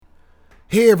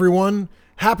Hey everyone,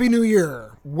 Happy New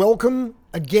Year. Welcome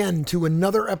again to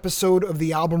another episode of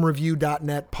the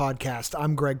AlbumReview.net podcast.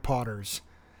 I'm Greg Potters.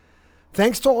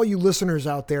 Thanks to all you listeners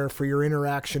out there for your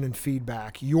interaction and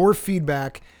feedback. Your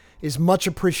feedback is much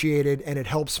appreciated and it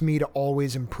helps me to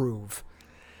always improve.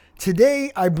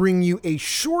 Today I bring you a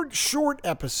short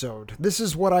episode. This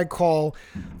is what I call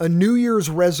a New Year's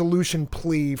resolution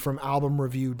plea from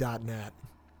AlbumReview.net.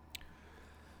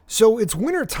 So it's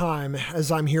winter time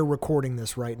as I'm here recording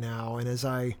this right now, and as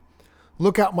I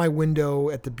look out my window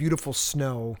at the beautiful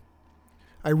snow,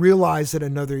 I realize that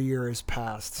another year has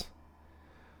passed.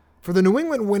 For the New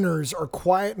England winters are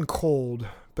quiet and cold,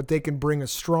 but they can bring a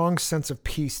strong sense of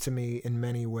peace to me in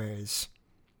many ways.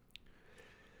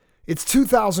 It's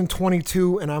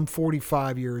 2022 and I'm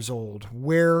 45 years old.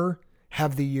 Where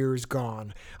have the years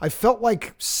gone? I felt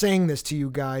like saying this to you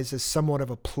guys as somewhat of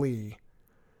a plea.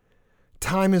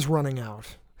 Time is running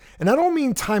out. And I don't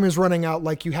mean time is running out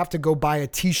like you have to go buy a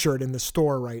t-shirt in the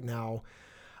store right now.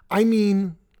 I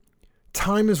mean,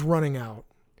 time is running out.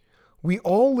 We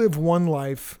all live one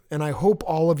life, and I hope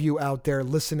all of you out there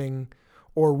listening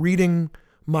or reading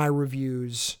my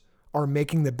reviews are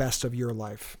making the best of your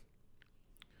life.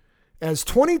 As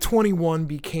 2021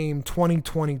 became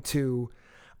 2022,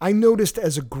 I noticed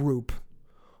as a group,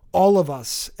 all of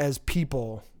us as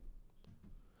people,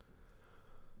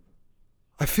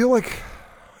 I feel like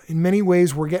in many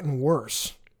ways we're getting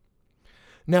worse.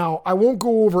 Now, I won't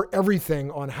go over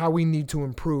everything on how we need to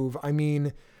improve. I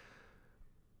mean,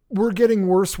 we're getting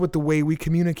worse with the way we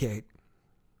communicate.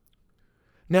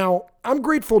 Now, I'm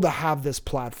grateful to have this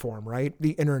platform, right?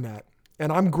 The internet.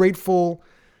 And I'm grateful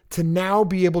to now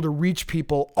be able to reach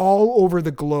people all over the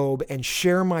globe and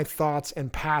share my thoughts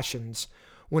and passions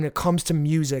when it comes to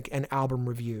music and album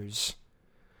reviews.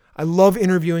 I love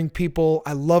interviewing people.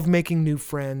 I love making new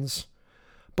friends.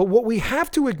 But what we have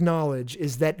to acknowledge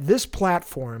is that this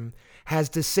platform has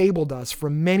disabled us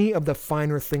from many of the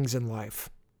finer things in life.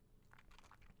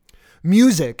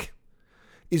 Music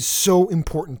is so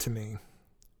important to me.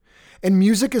 And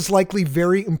music is likely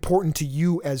very important to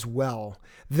you as well.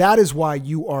 That is why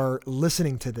you are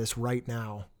listening to this right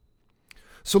now.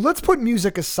 So let's put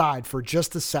music aside for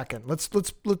just a second. Let's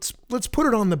put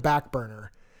it on the back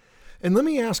burner. And let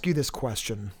me ask you this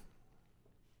question.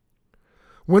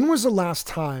 When was the last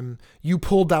time you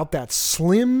pulled out that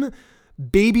slim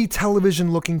baby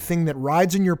television looking thing that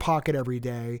rides in your pocket every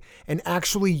day and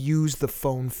actually used the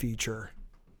phone feature?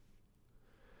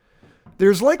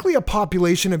 There's likely a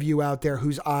population of you out there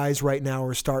whose eyes right now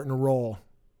are starting to roll.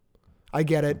 I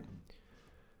get it.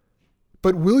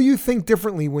 But will you think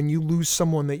differently when you lose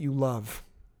someone that you love?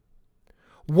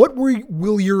 What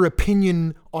will your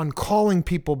opinion on calling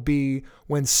people be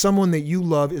when someone that you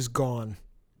love is gone?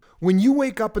 When you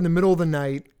wake up in the middle of the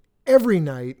night, every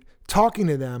night, talking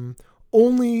to them,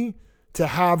 only to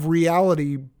have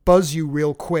reality buzz you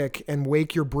real quick and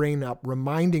wake your brain up,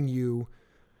 reminding you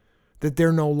that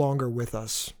they're no longer with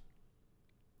us.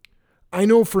 I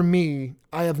know for me,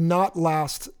 I have not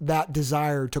lost that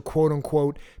desire to quote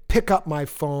unquote pick up my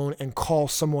phone and call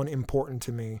someone important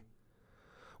to me.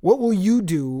 What will you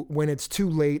do when it's too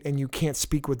late and you can't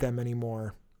speak with them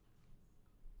anymore?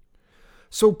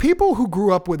 So people who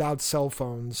grew up without cell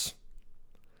phones,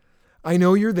 I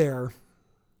know you're there.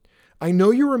 I know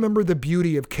you remember the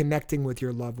beauty of connecting with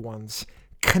your loved ones,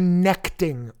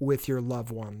 connecting with your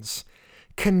loved ones,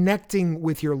 connecting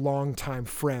with your longtime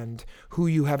friend who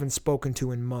you haven't spoken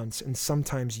to in months and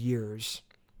sometimes years.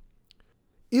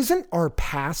 Isn't our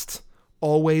past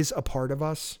always a part of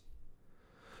us?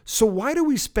 So why do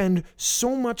we spend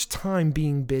so much time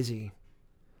being busy?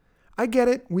 I get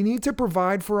it. We need to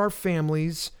provide for our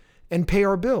families and pay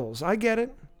our bills. I get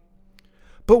it.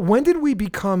 But when did we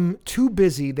become too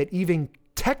busy that even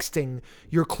texting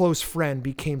your close friend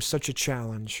became such a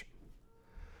challenge?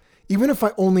 Even if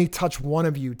I only touch one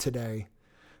of you today,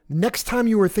 next time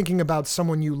you are thinking about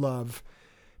someone you love,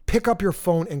 pick up your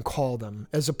phone and call them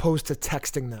as opposed to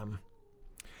texting them.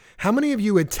 How many of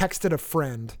you had texted a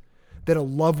friend that a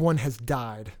loved one has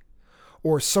died,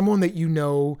 or someone that you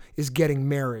know is getting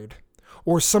married,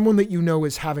 or someone that you know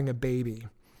is having a baby?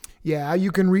 Yeah,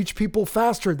 you can reach people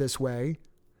faster this way,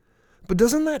 but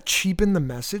doesn't that cheapen the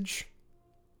message?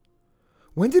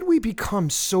 When did we become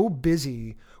so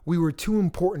busy we were too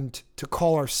important to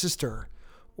call our sister,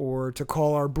 or to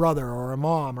call our brother, or our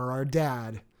mom, or our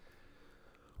dad?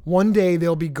 One day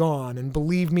they'll be gone, and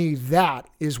believe me, that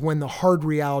is when the hard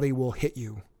reality will hit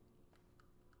you.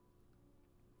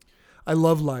 I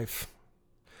love life,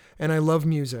 and I love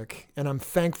music, and I'm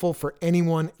thankful for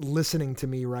anyone listening to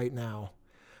me right now.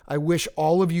 I wish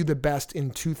all of you the best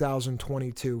in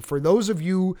 2022. For those of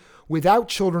you without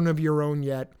children of your own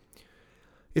yet,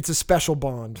 it's a special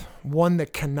bond, one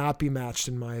that cannot be matched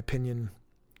in my opinion.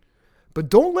 But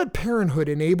don't let parenthood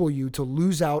enable you to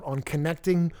lose out on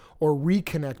connecting or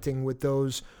reconnecting with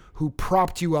those who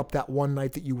propped you up that one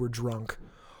night that you were drunk,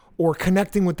 or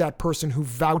connecting with that person who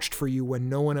vouched for you when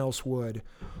no one else would,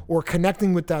 or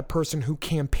connecting with that person who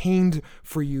campaigned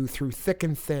for you through thick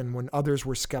and thin when others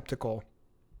were skeptical.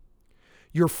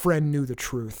 Your friend knew the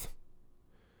truth.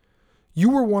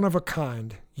 You were one of a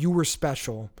kind. You were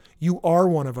special. You are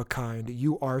one of a kind.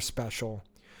 You are special.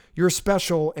 You're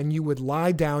special, and you would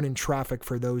lie down in traffic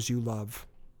for those you love.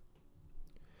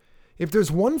 If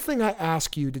there's one thing I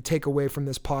ask you to take away from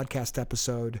this podcast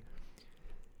episode,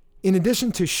 in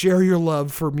addition to share your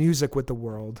love for music with the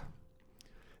world,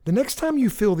 the next time you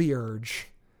feel the urge,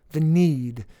 the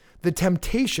need, the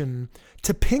temptation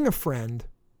to ping a friend,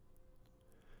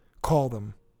 call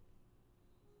them.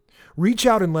 Reach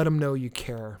out and let them know you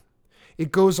care.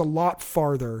 It goes a lot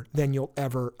farther than you'll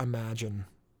ever imagine.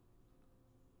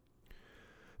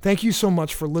 Thank you so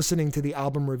much for listening to the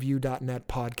AlbumReview.net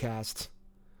podcast.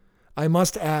 I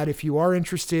must add, if you are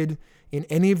interested in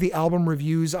any of the album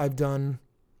reviews I've done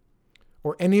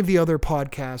or any of the other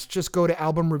podcasts, just go to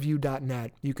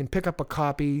AlbumReview.net. You can pick up a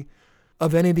copy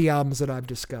of any of the albums that I've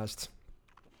discussed.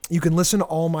 You can listen to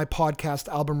all my podcast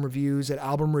album reviews at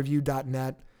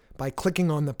AlbumReview.net by clicking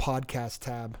on the podcast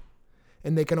tab.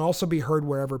 And they can also be heard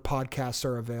wherever podcasts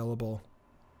are available.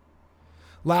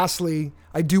 Lastly,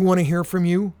 I do want to hear from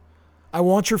you. I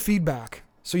want your feedback.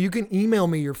 So you can email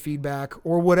me your feedback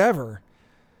or whatever.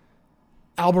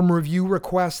 Album review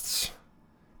requests,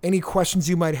 any questions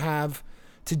you might have,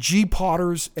 to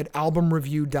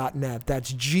gpotters@albumreview.net.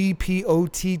 That's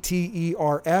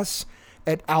GPOTTERS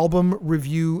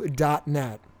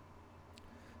 @albumreview.net.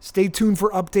 Stay tuned for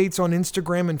updates on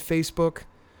Instagram and Facebook.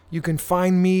 You can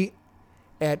find me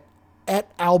at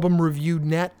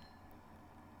 @albumreviewnet.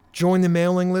 Join the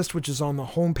mailing list, which is on the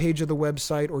homepage of the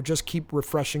website, or just keep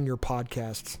refreshing your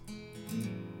podcasts.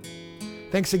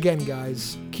 Thanks again,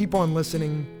 guys. Keep on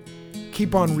listening,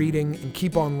 keep on reading, and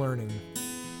keep on learning.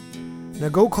 Now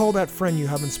go call that friend you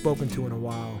haven't spoken to in a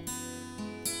while.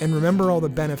 And remember all the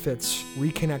benefits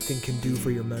reconnecting can do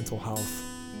for your mental health.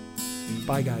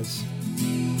 Bye, guys.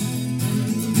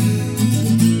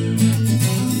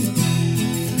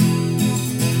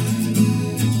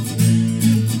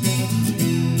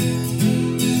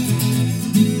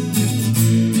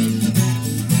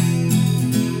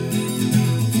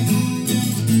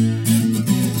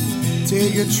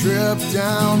 Take a trip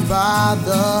down by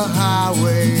the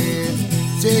highway.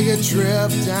 Take a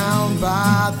trip down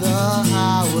by the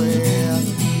highway.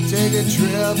 Take a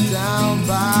trip down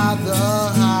by the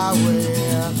highway.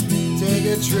 Take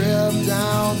a trip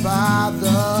down by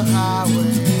the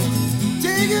highway.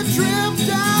 Take a trip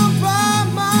down.